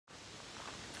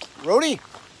Rudy,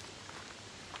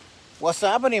 what's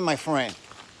happening, my friend?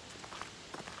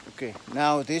 Okay,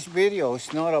 now this video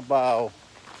is not about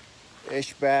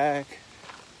HVAC.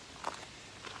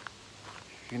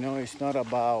 It's not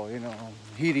about,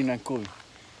 heating and cooling.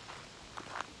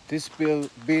 This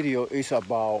video is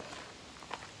about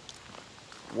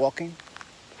walking,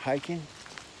 hiking.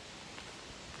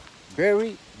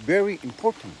 Very, very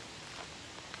important.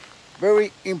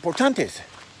 Very importantes.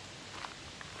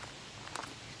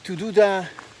 To do that,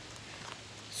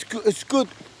 it's good.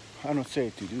 I don't say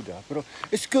to do that, but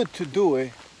it's good to do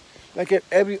it like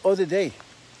every other day.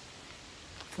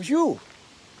 For you.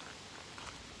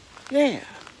 Yeah.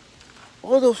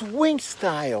 All those wing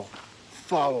style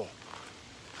follow.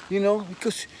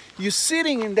 Because you're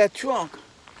sitting in that truck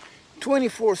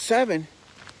 24/7.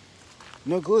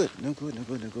 No good, no good, no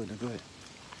good, no good, no good.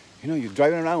 You're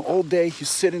driving around all day, you're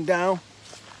sitting down.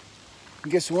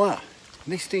 And guess what?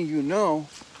 Next thing you know,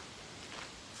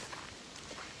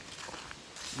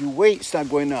 your weight start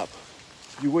going up.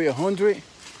 You weigh 100,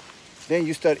 then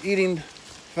you start eating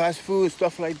fast food,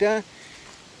 stuff like that,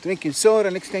 drinking soda.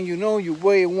 Next thing you know, you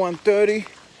weigh 130.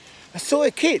 I saw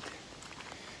a kid.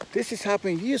 This has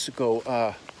happened years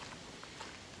ago.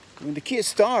 When the kids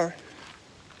start,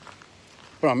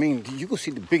 but I mean, you can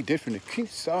see the big difference. The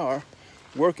kids start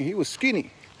working. He was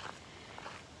skinny.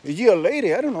 A year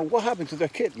later, I don't know what happened to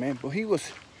that kid, man, but he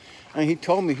was, and he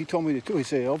told me the truth. He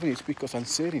said, "Alvin, it's because I'm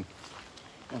sitting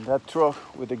on that truck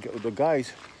with the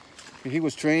guys." He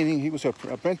was training. He was an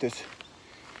apprentice.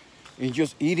 And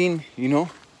just eating,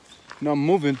 not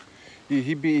moving.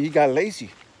 He got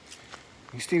lazy.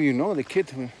 Still, the kid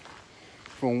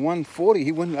from 140,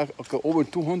 he went like over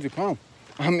 200 pounds.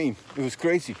 I mean, it was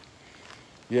crazy.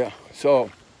 Yeah,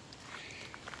 so,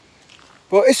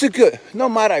 but it's a good, no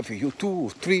matter if you're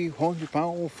 200, 300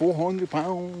 pounds, 400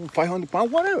 pounds, 500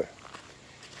 pounds, whatever.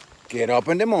 Get up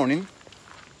in the morning,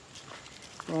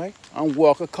 right, and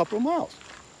walk a couple of miles.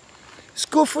 It's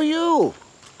good for you.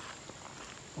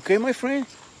 Okay, my friend?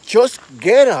 Just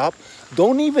get up.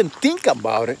 Don't even think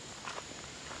about it.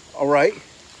 All right?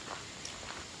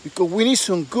 Because we need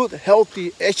some good,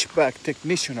 healthy HVAC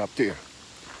technician up there.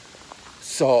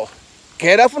 So,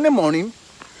 get up in the morning.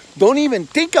 Don't even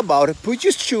think about it. Put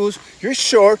your shoes, your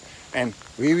shirt, and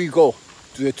here we go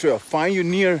to the trail. Find your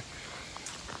near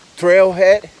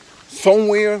trailhead,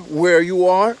 somewhere where you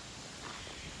are,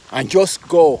 and just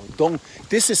go.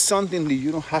 This is something that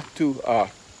you don't have to.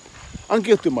 I'm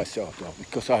guilty of myself though,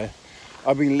 because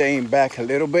I've been laying back a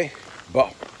little bit,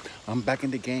 but I'm back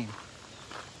in the game.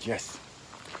 Yes,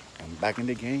 I'm back in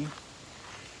the game,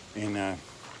 and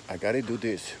I gotta do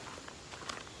this.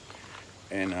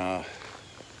 And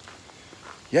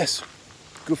yes,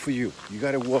 good for you. You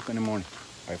gotta walk in the morning,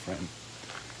 my friend.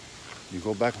 You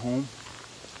go back home,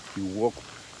 you walk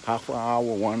half an hour,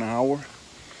 1 hour.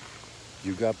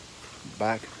 You got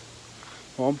back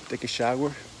home, take a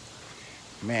shower.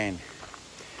 Man,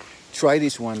 try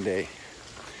this one day,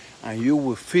 and you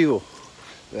will feel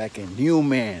like a new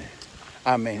man.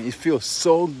 I mean, it feels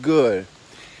so good,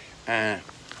 and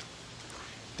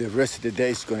the rest of the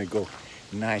day is gonna go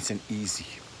nice and easy.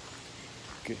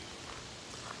 Okay,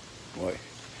 boy.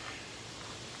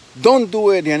 Don't do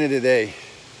it at the end of the day.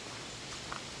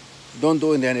 Don't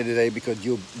do it at the end of the day because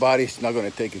your body's not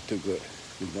gonna take it too good.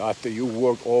 After you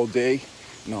work all day,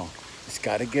 no, it's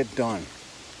gotta get done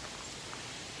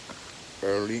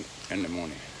early in the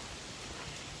morning.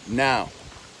 Now,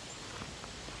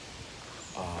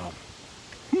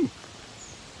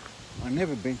 I've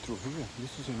never been through here.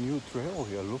 This is a new trail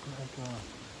here. Look like,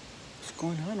 what's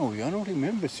going on over here? I don't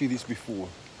remember see this before.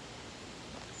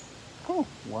 Oh,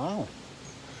 wow.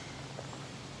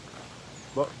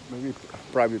 But maybe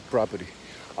private property.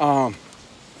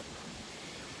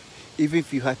 Even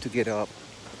if you have to get up,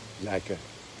 like,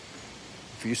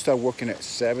 if you start working at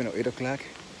 7 or 8 o'clock,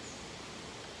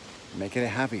 make it a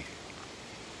habit.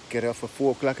 Get up at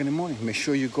 4 o'clock in the morning. Make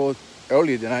sure you go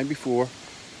early the night before.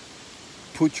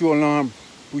 Put your alarm.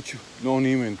 Don't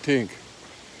even think.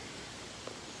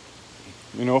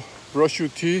 Brush your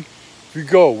teeth. We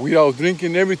go without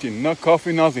drinking everything. Not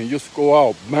coffee, nothing. Just go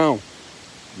out. Bam.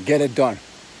 Get it done.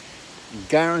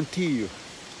 Guarantee you,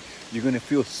 you're going to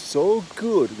feel so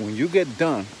good when you get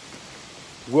done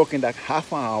working that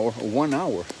half an hour or 1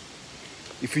 hour.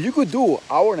 If you could do an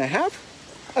hour and a half,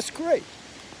 that's great.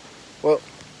 Well,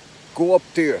 go up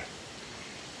there.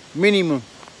 Minimum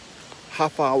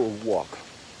half-hour walk.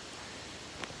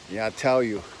 Yeah, I tell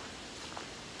you,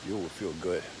 you will feel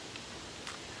good.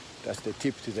 That's the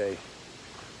tip today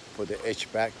for the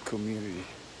HVAC community.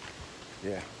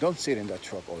 Yeah, don't sit in that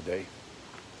truck all day.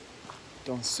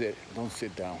 Don't sit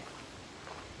down.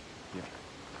 Yeah.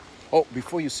 Oh,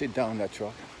 before you sit down in that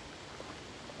truck,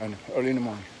 and early in the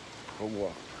morning, go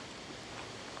walk.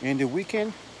 In the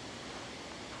weekend,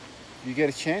 you get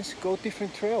a chance, go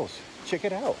different trails. Check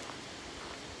it out.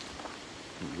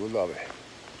 You'll love it.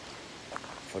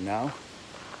 For now,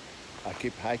 I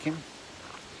keep hiking.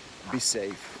 Be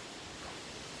safe.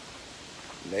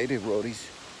 Later,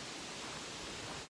 roadies.